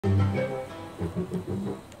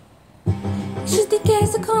Should think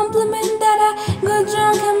it's a compliment that I got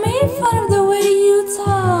drunk and made fun of the way you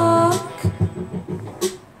talk.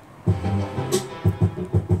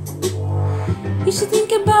 You should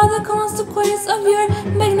think about the consequence of your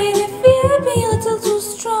magnetic fear being a little too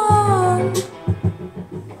strong.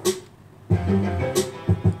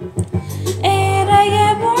 And I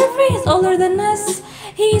get boyfriend, he's older than us.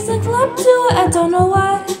 He's in club too, I don't know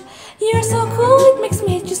what. You're so cool, it makes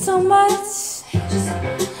me hate you so much.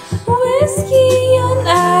 Whiskey on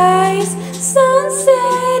ice,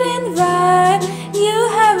 sunset and vibe. You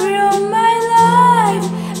have ruined my life,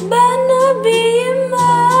 but not being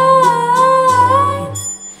mine.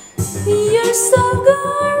 You're so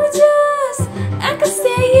gorgeous, I can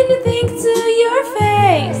say anything to your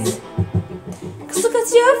face. 'Cause look at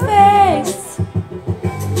your face.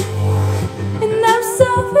 And I'm so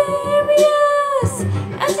furious,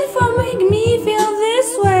 as if you're making me feel this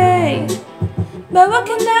way. But what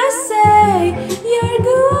can I say? You're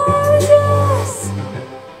gorgeous.